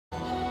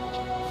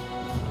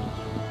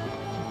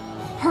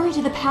Hurry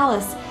to the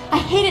palace. I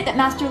hate it that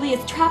Master Li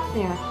is trapped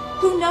there.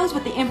 Who knows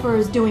what the Emperor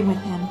is doing with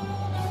him?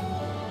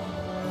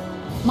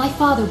 My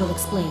father will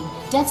explain.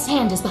 Death's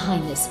hand is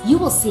behind this. You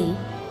will see.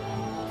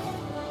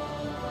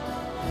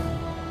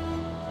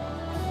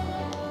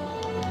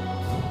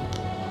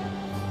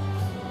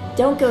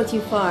 Don't go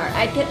too far.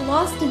 I'd get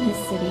lost in this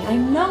city. I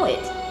know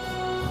it.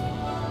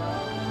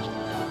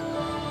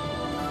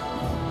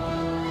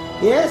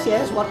 Yes,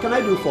 yes, what can I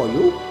do for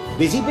you?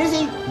 Busy,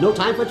 busy. No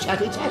time for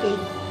chatty.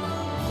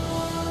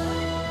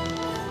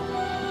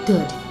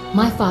 Good.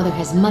 My father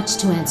has much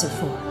to answer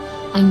for.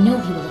 I know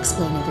he will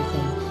explain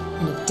everything,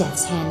 and if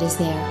Death's hand is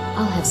there,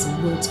 I'll have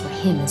some words for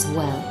him as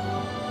well.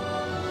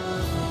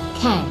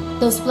 Kang,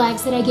 those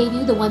flags that I gave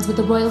you, the ones with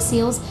the royal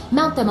seals,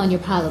 mount them on your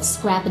pile of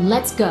scrap and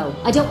let's go.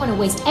 I don't want to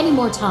waste any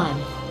more time.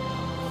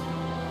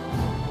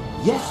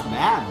 Yes,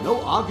 ma'am,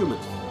 no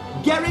argument.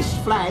 Garish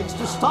flags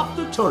to stop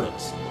the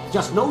turrets.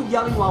 Just no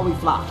yelling while we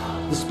fly.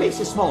 The space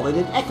is small and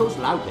it echoes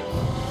loudly.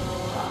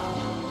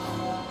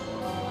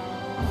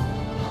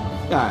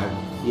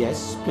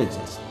 Yes,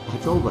 Princess.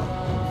 At your way.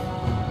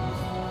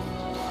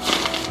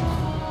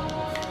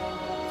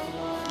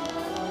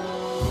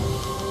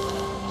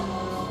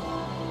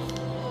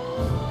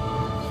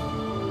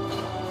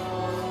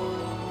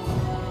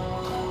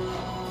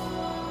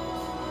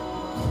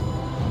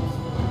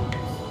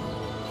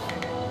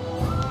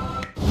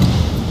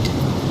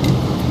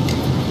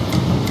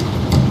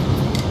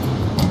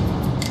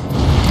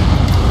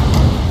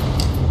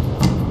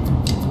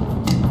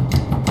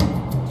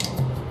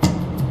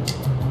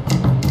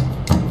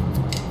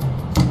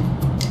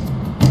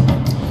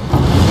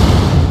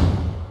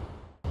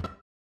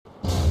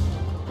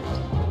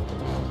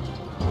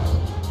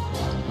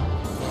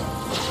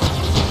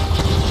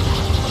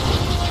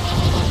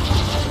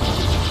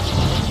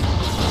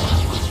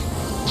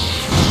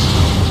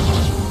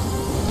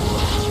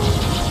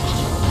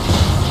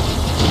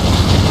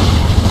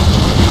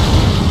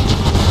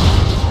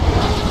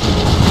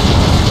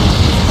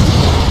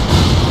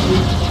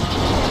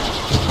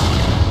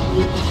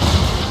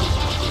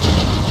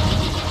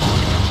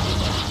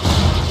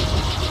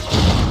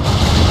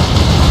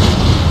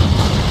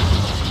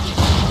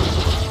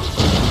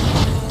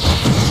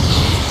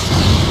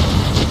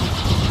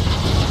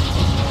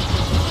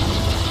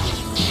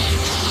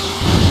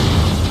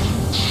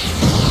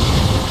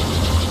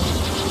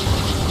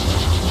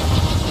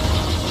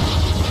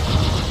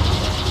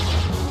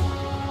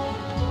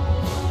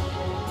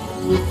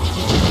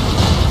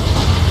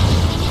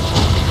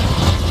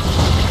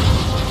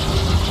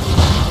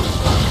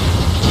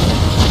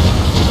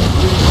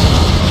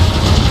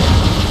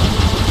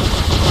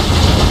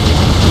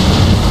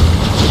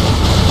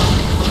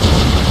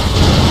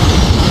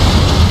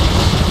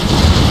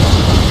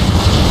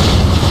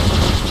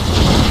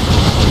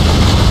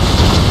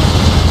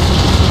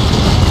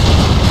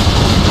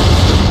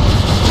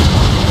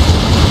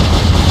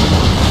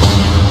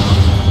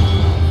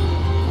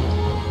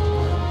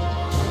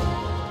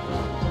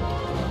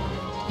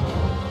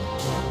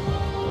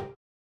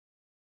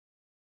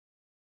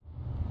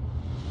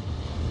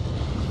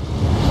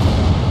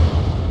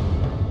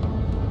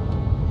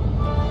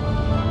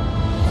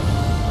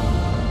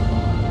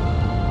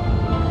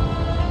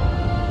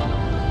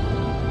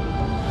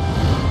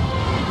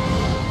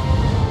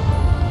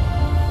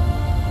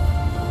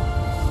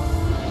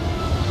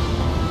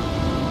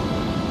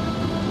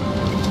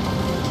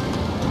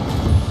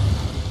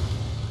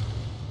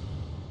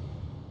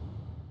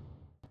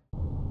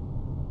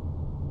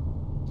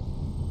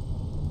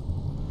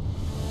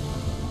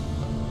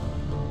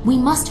 We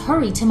must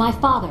hurry to my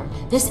father.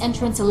 This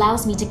entrance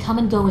allows me to come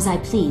and go as I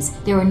please.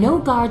 There are no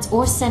guards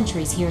or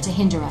sentries here to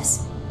hinder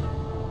us.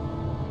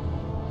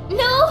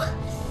 No!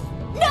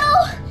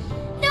 No!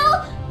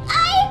 No!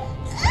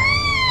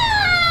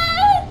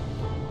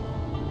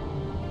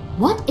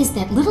 What is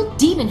that little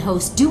demon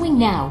host doing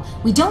now?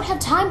 We don't have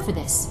time for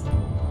this.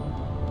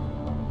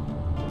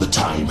 The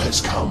time has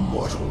come,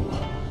 mortal.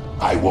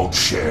 I won't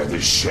share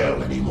this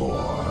shell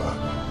anymore.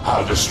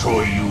 I'll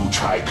destroy you,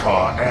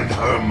 Trikar, and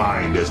her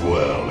mind as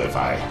well, if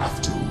I have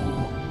to.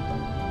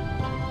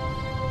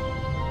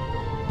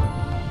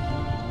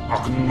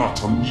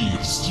 Aknata mir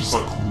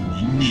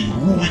sisakui ni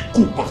rui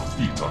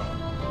kupafita.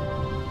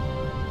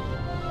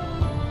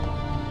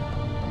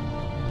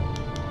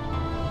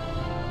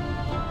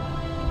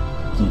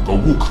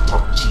 Kukawuk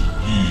takti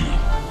ir.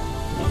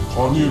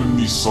 Wapanir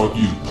nisa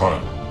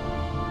irpan.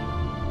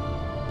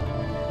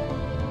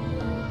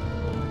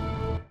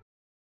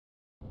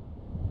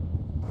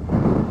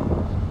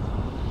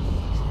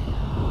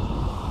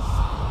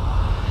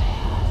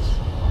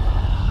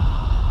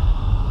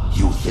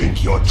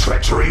 Your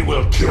treachery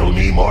will kill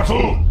me,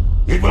 mortal?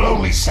 It will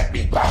only set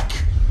me back.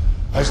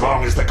 As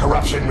long as the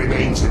corruption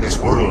remains in this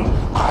world,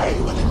 I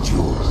will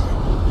endure.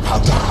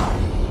 I'll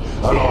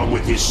die, along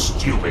with this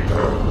stupid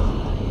girl.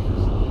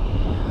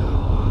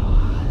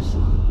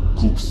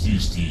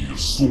 Kupthithir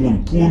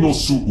son pono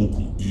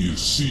suuku ir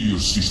sir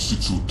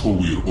sisitsu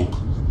toir ok.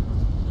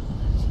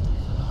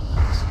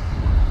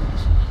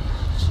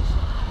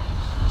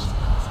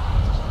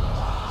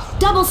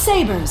 Double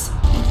sabers!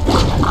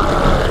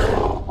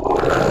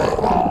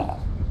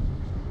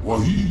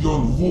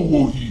 Wahiyan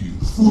wowohi,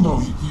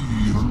 funahi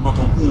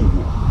nata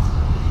wowo.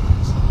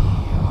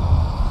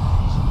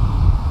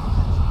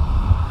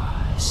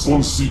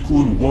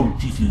 Sonsikun wan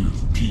pifir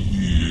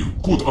piyir,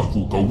 kod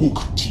aku kawuk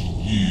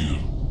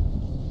tiyir.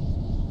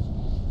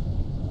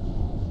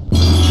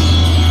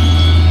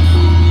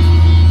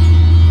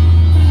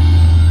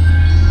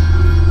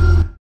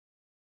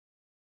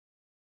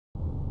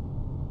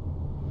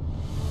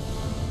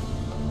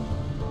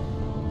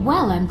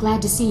 Well, I'm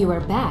glad to see you are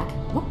back.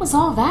 What was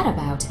all that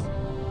about?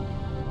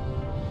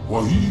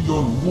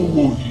 Wahiyan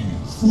wowohi,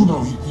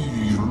 funahi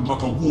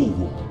nata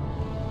wowo.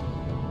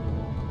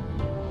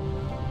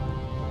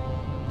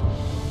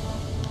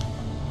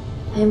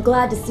 I am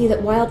glad to see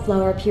that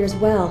Wildflower appears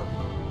well.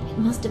 It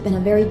must have been a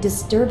very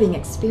disturbing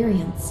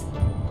experience.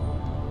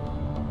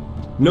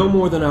 No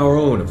more than our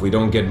own if we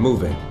don't get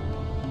moving.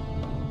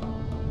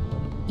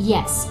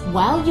 Yes,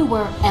 while you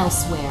were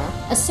elsewhere,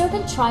 a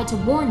servant tried to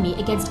warn me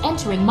against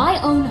entering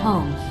my own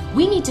home.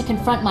 We need to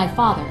confront my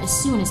father as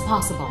soon as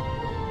possible.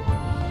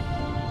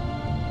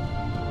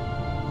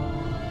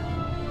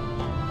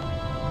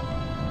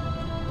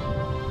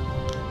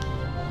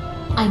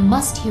 I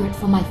must hear it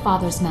from my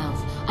father's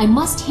mouth. I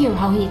must hear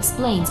how he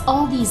explains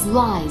all these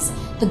lies,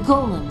 the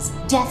golems,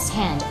 Death's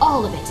Hand,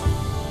 all of it.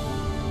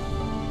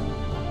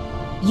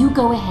 You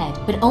go ahead,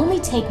 but only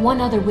take one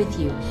other with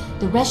you.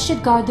 The rest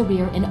should guard the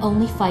rear and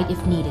only fight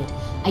if needed.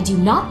 I do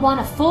not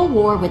want a full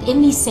war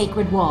within these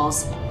sacred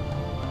walls.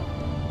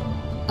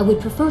 I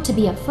would prefer to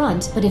be up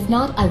front, but if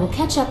not, I will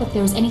catch up if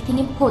there is anything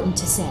important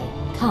to say.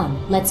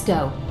 Come, let's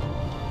go.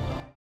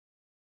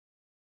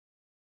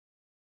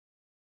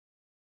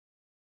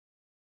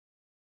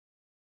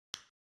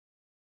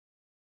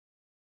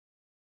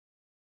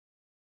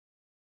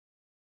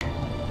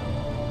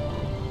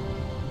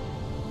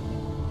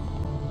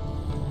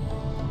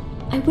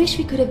 I wish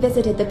we could have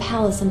visited the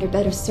palace under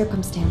better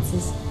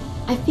circumstances.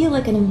 I feel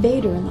like an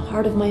invader in the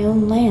heart of my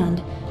own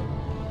land.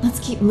 Let's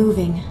keep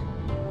moving.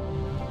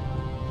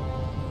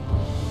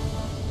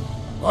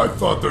 I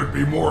thought there'd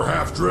be more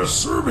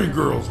half-dressed serving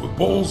girls with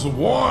bowls of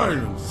wine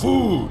and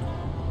food.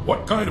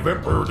 What kind of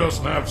emperor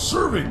doesn't have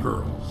serving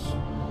girls?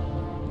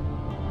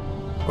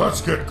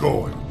 Let's get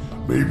going.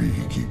 Maybe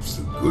he keeps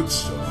the good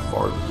stuff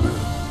farther in.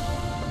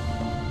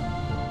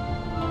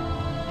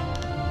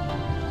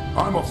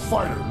 I'm a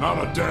fighter,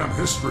 not a damn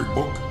history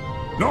book.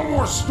 No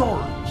more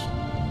stories.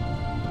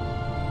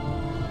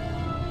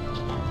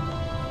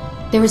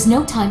 There is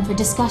no time for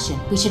discussion.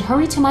 We should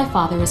hurry to my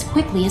father as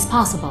quickly as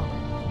possible.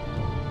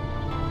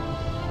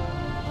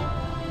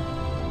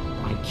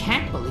 I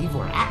can't believe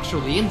we're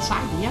actually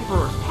inside the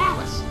Emperor's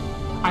palace.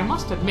 I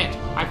must admit,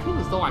 I feel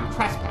as though I'm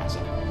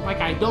trespassing,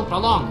 like I don't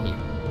belong here.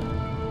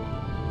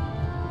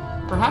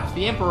 Perhaps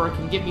the Emperor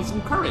can give me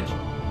some courage.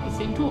 I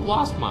seem to have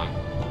lost mine.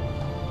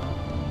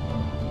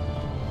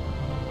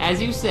 As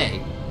you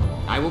say,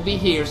 I will be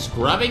here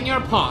scrubbing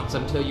your pots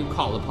until you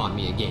call upon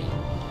me again.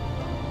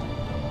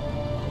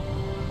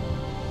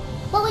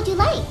 What would you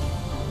like?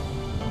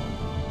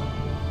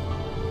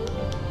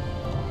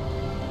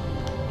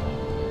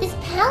 This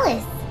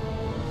palace.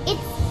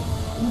 It's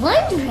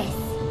wondrous.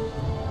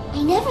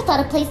 I never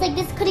thought a place like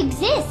this could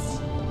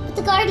exist. But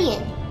the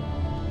Guardian,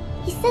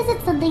 he says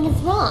that something is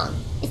wrong.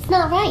 It's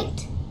not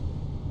right.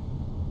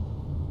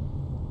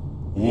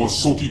 O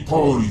soki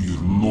parir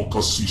no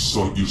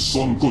kasisa ir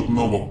sonkot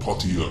nawa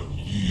patia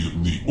yir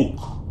ni uk.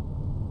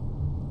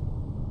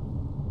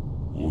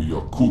 O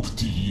yakup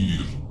ti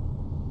yir,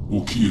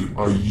 o kir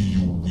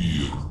ayiyu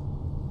wir.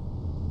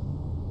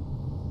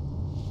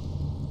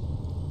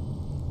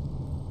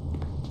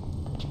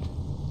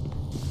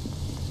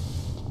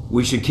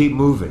 We should keep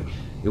moving.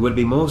 It would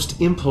be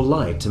most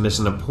impolite to miss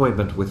an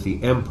appointment with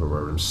the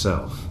Emperor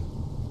himself.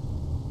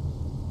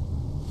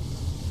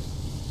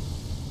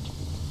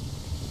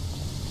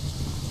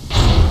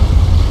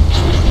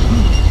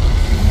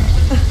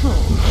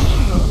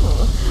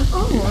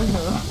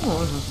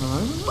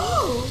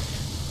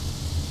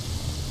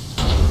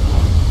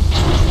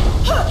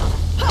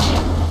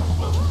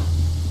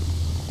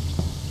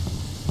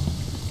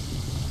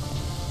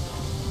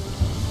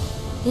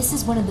 This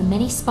is one of the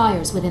many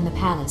spires within the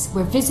palace,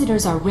 where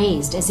visitors are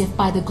raised as if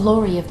by the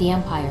glory of the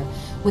Empire.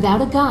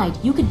 Without a guide,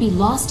 you could be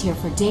lost here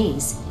for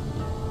days.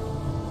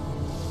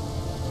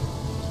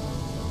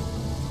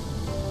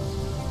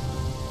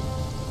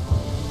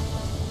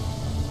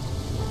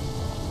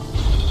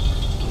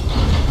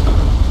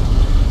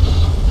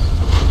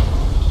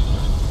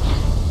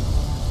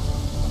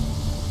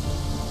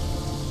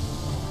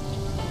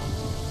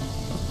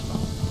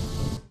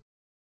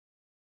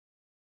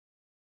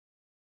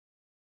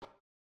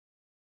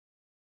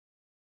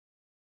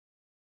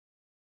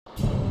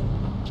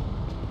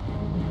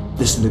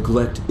 This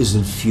neglect is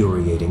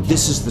infuriating.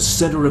 This is the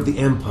center of the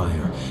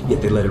Empire,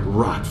 yet they let it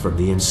rot from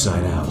the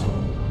inside out.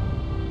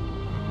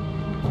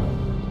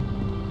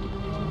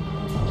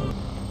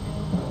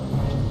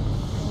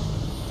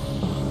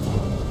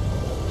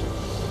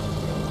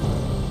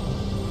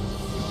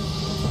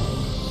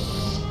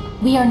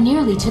 We are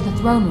nearly to the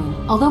throne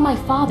room. Although my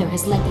father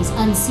has let these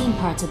unseen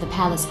parts of the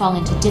palace fall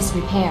into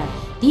disrepair,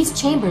 these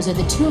chambers are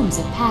the tombs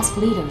of past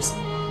leaders.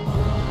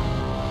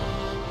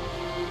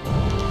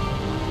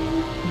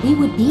 We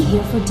would be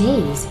here for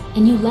days,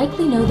 and you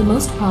likely know the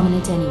most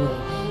prominent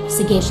anyway.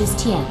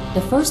 Sagacious Tien,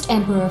 the first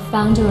emperor,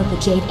 founder of the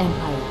Jade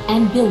Empire,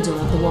 and builder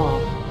of the wall.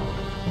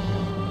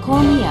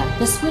 Cormia,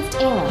 the Swift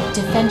Era,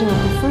 defender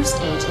of the First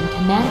Age and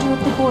commander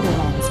of the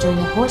borderlands during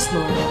the Horse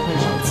Lord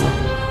incursions.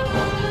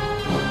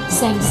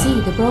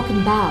 Sangsi, the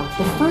Broken Bow,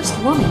 the first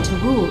woman to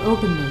rule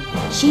openly.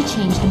 She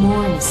changed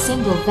more in a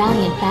single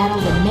valiant battle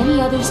than many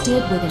others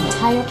did with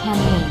entire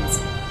campaigns.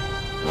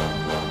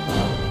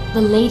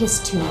 The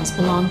latest tombs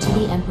belong to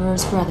the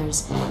Emperor's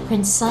brothers,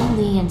 Prince Sun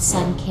Li and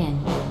Sun Qin.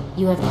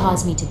 You have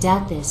caused me to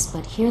doubt this,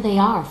 but here they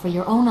are for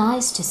your own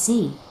eyes to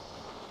see.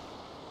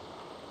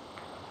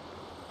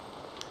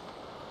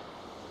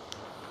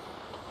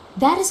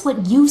 That is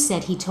what you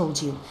said he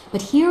told you,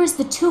 but here is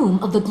the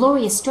tomb of the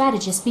glorious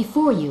strategist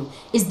before you.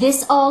 Is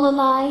this all a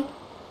lie?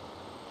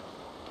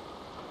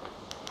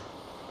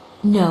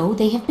 No,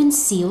 they have been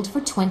sealed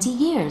for 20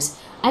 years.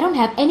 I don't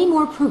have any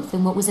more proof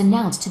than what was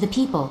announced to the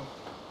people.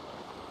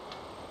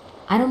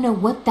 I don't know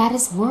what that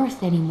is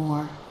worth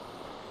anymore.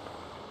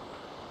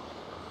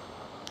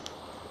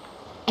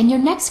 And your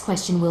next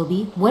question will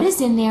be, what is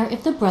in there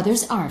if the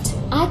brothers aren't?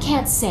 I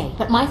can't say,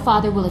 but my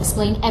father will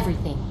explain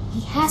everything.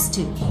 He has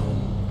to.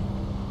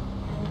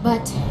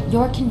 But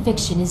your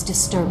conviction is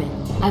disturbing.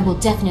 I will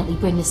definitely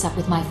bring this up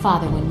with my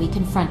father when we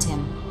confront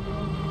him.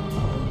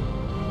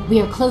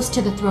 We are close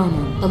to the throne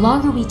room. The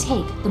longer we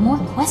take, the more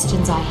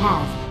questions I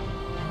have.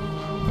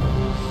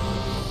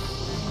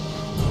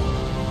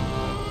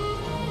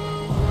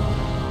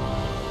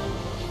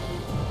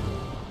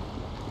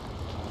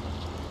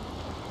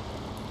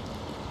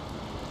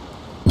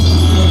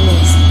 Here it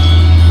is.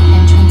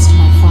 Entrance to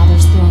my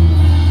father's throne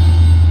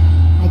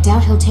room. I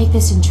doubt he'll take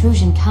this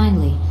intrusion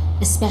kindly.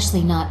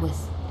 Especially not with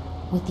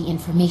the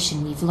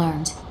information we've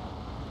learned.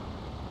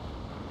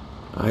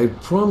 I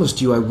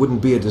promised you I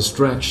wouldn't be a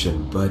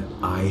distraction, but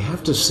I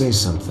have to say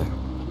something.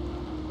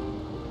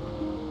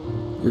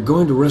 You're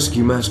going to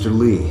rescue Master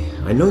Li.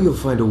 I know you'll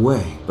find a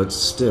way, but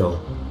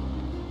still.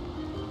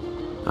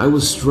 I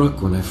was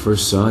struck when I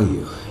first saw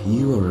you.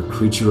 You are a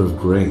creature of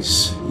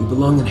grace. You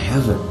belong in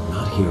heaven,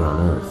 not here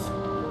on earth.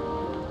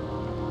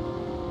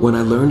 When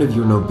I learned of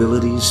your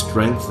nobility,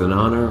 strength, and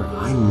honor,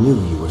 I knew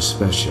you were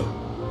special.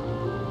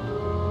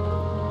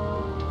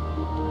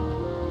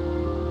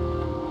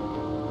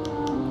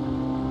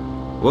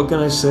 What can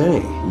I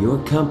say? Your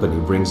company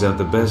brings out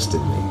the best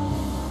in me.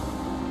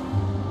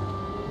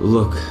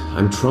 Look,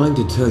 I'm trying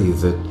to tell you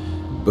that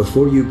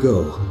before you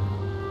go,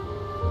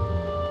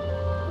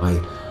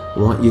 I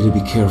want you to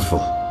be careful.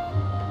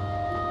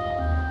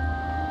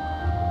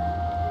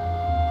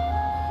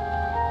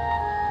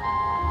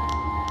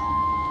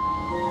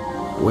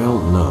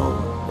 Well,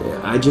 no.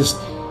 I just...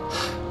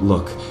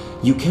 Look,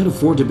 you can't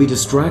afford to be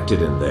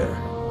distracted in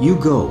there. You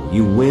go,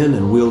 you win,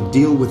 and we'll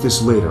deal with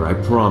this later, I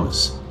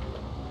promise.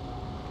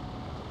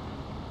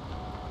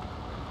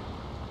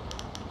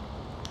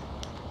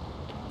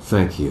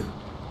 Thank you.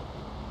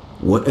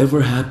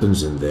 Whatever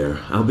happens in there,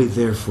 I'll be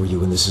there for you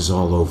when this is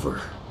all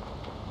over.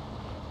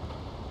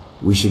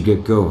 We should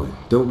get going.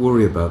 Don't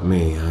worry about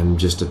me. I'm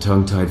just a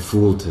tongue-tied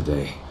fool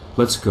today.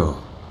 Let's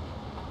go.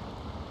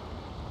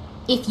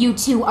 If you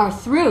two are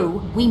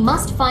through, we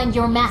must find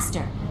your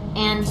master,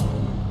 and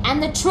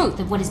the truth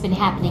of what has been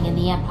happening in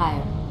the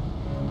Empire.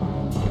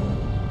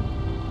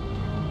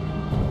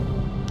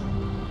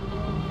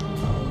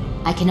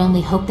 I can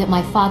only hope that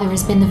my father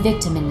has been the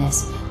victim in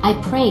this. I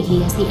pray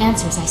he has the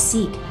answers I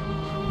seek.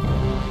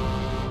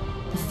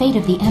 The fate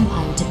of the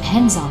Empire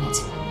depends on it.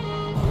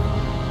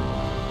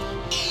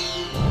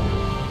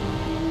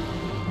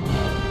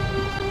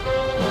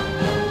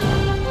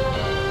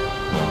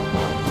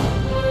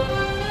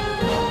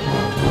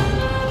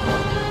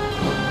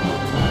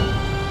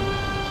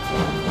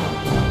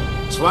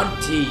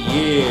 "20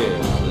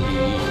 years,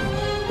 Lee.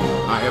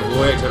 I have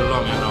waited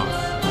long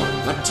enough.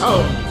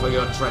 Atone for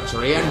your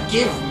treachery and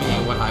give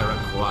me what I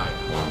require."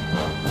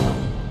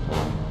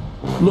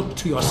 Look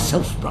to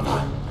yourself,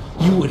 brother.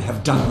 You would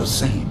have done the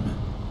same.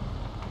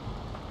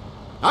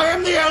 I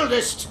am the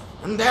eldest,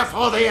 and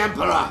therefore the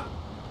Emperor.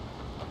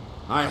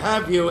 I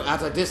have you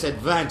at a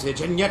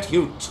disadvantage, and yet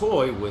you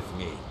toy with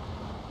me.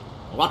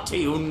 What do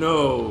you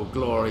know,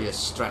 glorious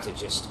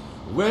strategist?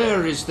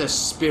 Where is the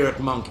spirit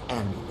monk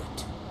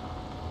amulet?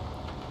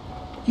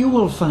 You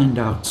will find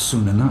out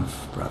soon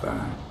enough,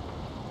 brother.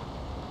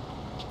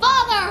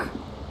 Father!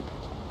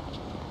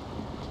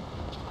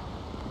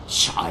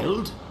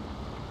 Child?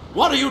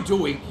 What are you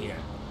doing here?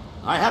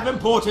 I have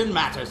important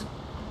matters.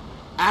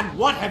 And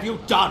what have you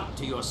done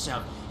to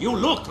yourself? You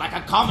look like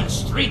a common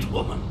street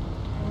woman.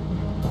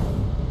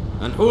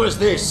 And who is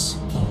this?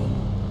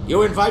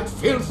 You invite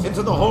filth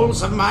into the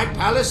halls of my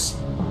palace?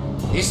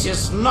 This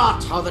is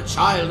not how the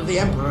child of the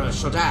Emperor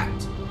should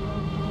act.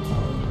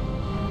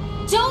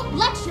 Don't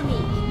lecture me!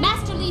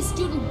 Master Li's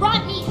student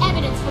brought me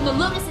evidence from the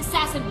Lotus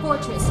assassination. assassin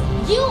fortress.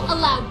 You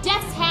allowed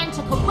Death's Hand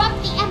to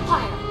corrupt the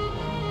Empire.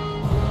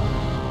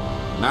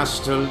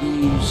 Master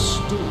Li's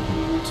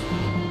student.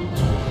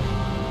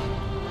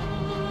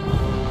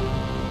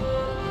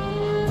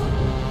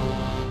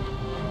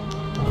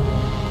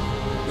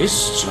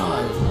 This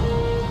child,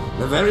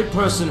 the very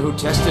person who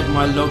tested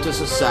my Lotus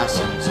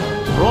assassins,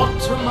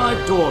 brought to my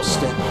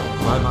doorstep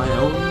by my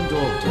own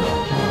daughter.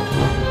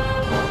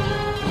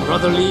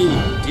 Brother Li,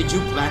 did you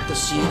plant the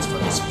seeds for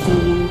this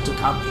fool to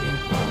come here?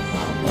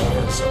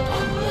 Layers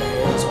upon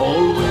layers,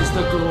 always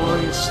the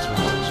glorious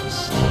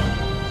strategist.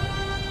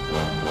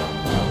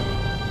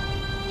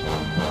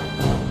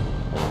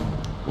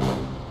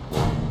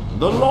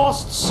 The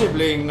lost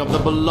sibling of the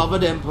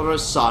beloved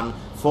Emperor's son,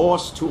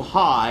 forced to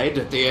hide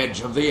at the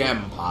edge of the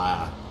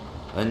Empire,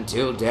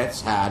 until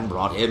Death's Hand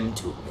brought him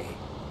to me.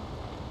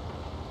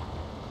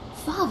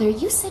 Father,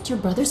 you said your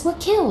brothers were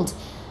killed.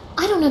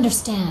 I don't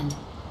understand.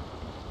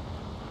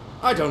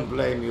 I don't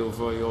blame you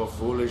for your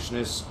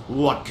foolishness.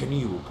 What can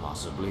you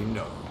possibly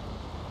know?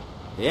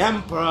 The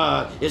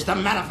Emperor is the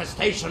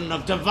manifestation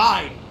of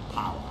divine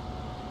power.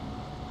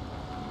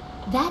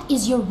 That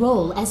is your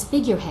role as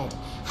figurehead.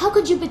 How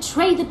could you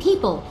betray the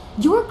people?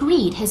 Your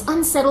greed has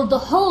unsettled the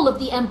whole of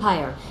the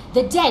Empire.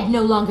 The dead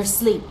no longer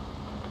sleep.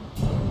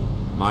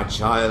 My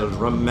child,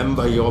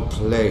 remember your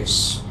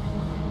place.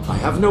 I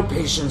have no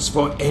patience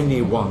for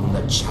anyone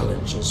that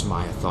challenges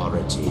my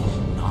authority,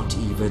 not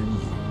even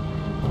you.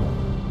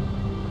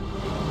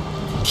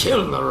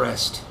 Kill the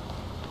rest.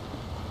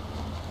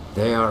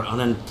 They are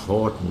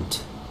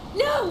unimportant.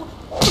 No!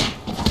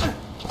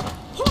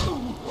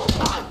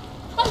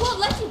 I won't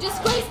let you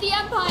disgrace the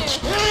Empire!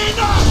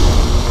 Enough!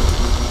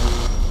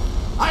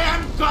 I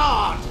am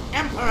God,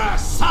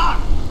 Emperor's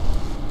son!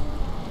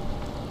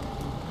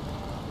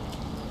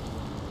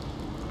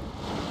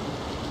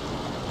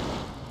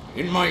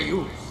 In my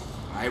youth,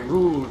 I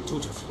ruled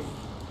dutifully,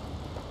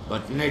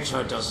 but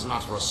nature does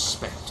not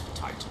respect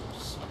titles.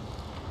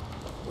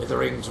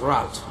 Withering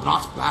drought,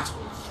 not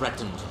battle,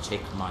 threatened to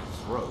take my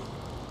throne,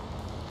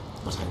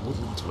 but I would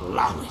not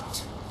allow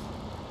it.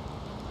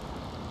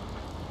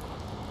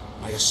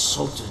 I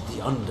assaulted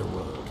the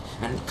underworld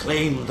and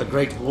claimed the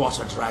great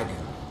water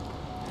dragon,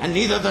 and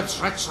neither the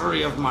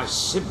treachery of my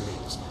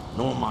siblings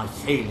nor my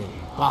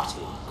failing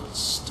body could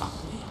stop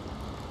me.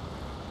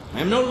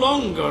 I am no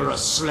longer a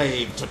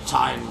slave to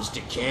time's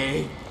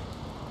decay.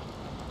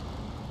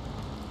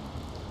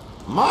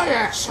 My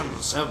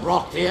actions have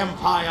brought the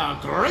Empire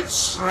great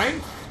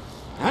strength,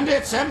 and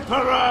its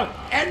Emperor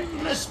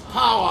endless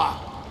power.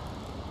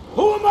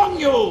 Who among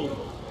you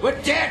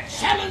would dare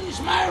challenge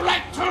my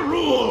right to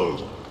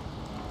rule?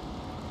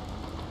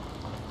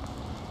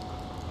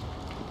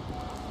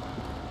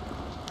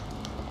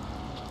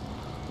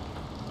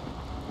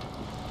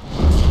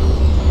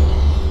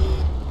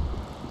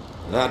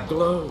 That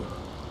glow.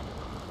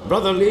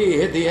 Brother Li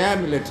hid the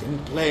amulet in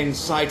plain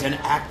sight and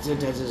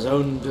acted as his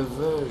own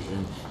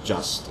diversion,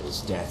 just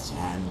as Death's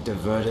Hand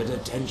diverted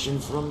attention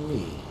from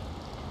me.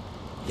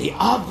 The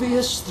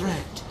obvious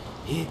threat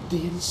hid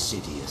the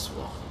insidious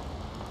one.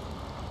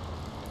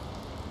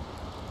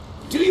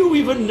 Do you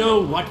even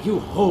know what you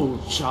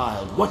hold,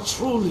 child? What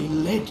truly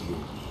led you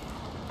here?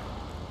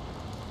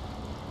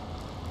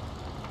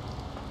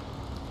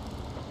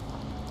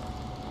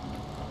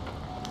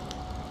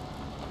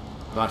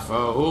 But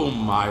for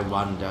whom, I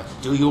wonder,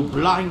 do you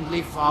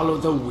blindly follow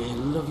the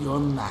will of your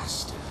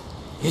master?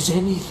 Is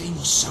anything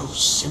so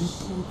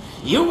simple?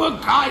 You were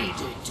guided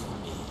to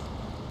me.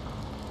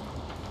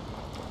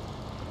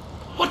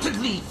 What did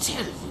Li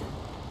tell you?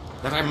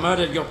 That I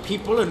murdered your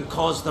people and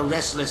caused the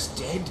restless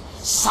dead?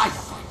 Side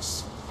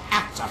effects,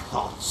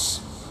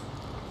 afterthoughts.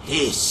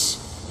 This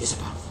is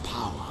about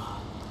power,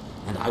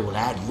 and I will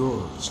add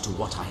yours to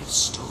what I have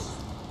stolen.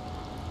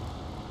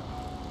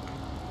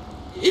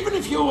 Even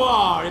if you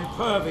are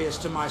impervious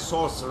to my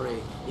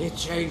sorcery, it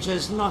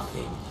changes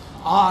nothing.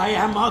 I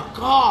am a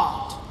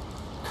god.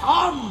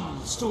 Come,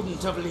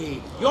 student of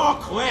Li, your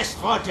quest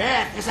for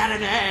death is at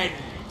an end.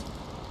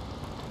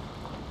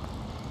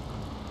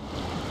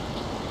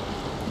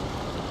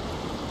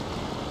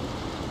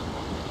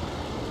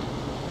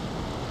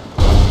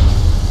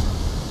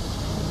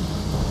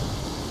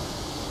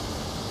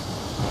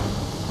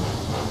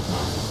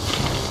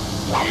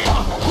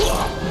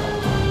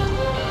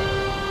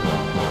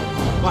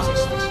 What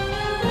is this?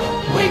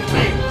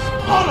 Weaklings,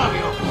 all of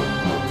you!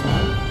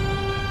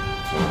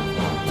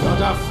 Your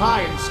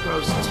defiance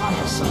grows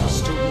tiresome,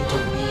 student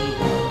of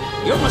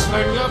me. You must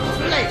learn your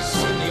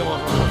place in the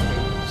order of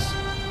things.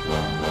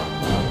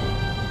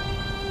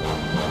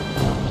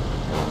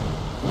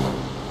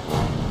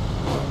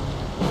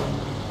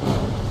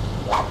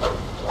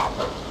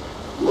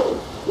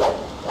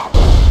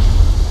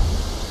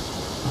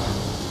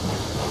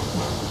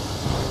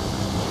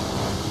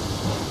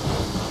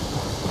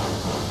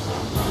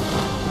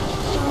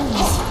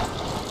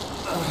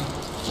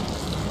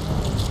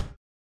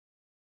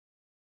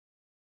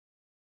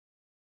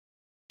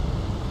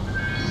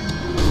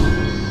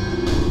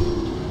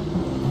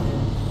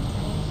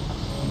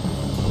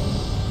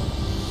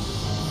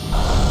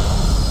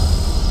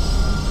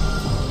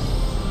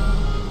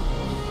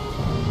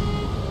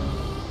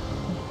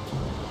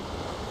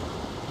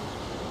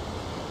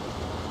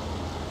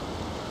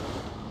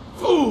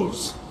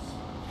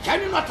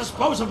 I'll not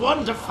dispose of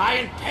one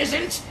defiant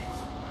peasant!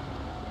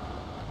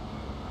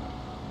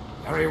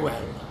 Very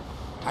well.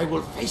 I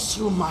will face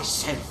you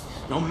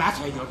myself, no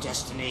matter your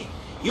destiny.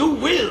 You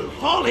will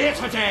fall here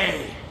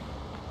today!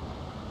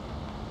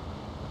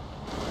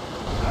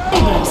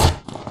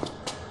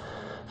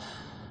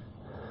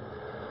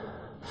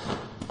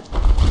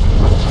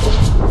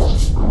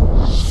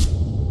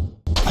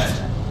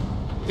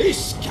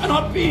 This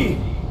cannot be!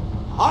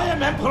 I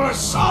am Emperor's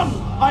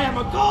son! I am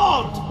a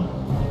god!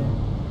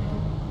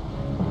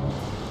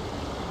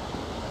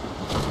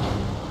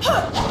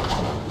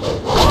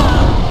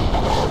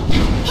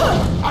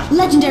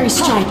 Legendary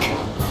strike!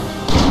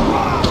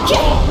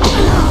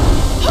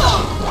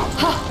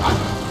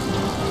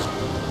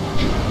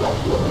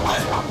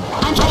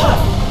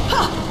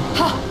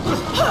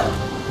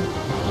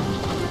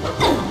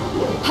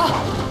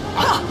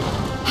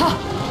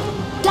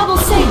 Double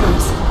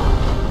sabers!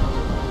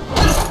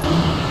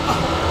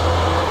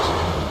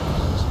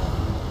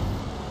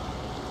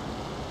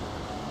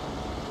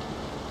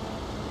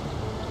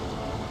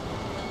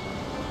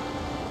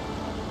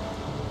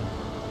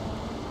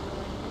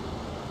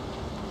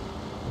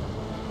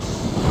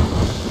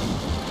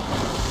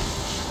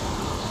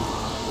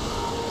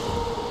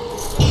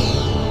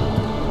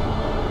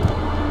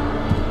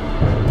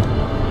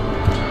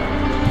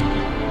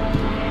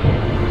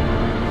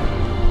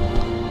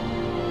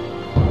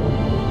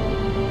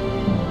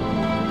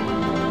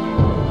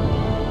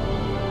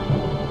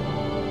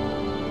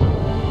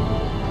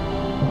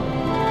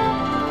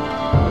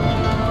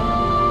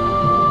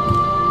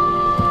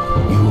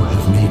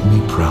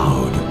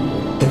 Proud.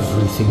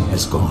 Everything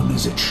has gone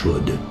as it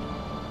should.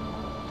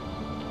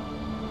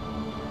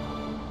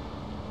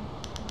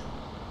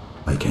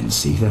 I can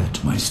see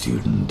that, my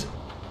student.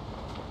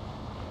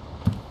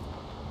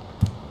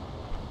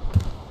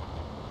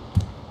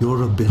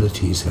 Your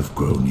abilities have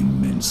grown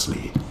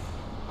immensely,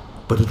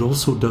 but it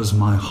also does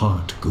my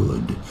heart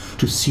good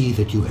to see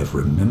that you have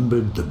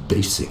remembered the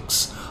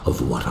basics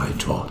of what I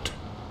taught.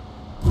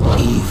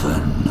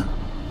 Even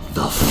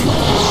the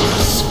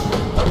flaws.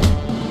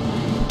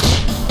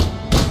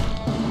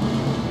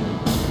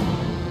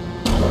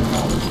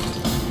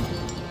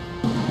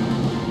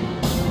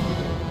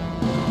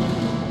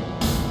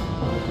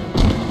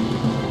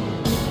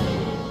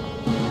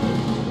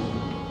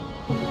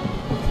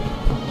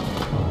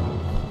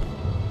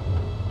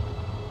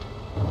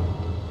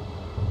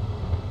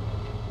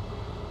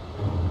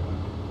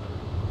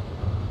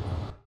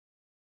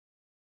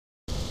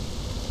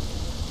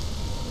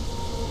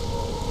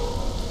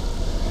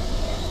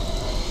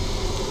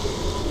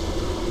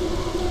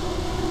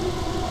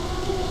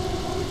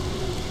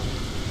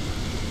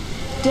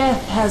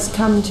 Death has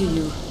come to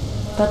you,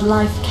 but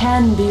life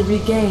can be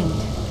regained.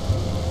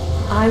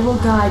 I will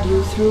guide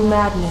you through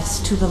madness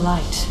to the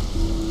light.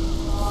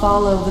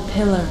 Follow the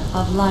pillar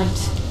of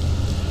light.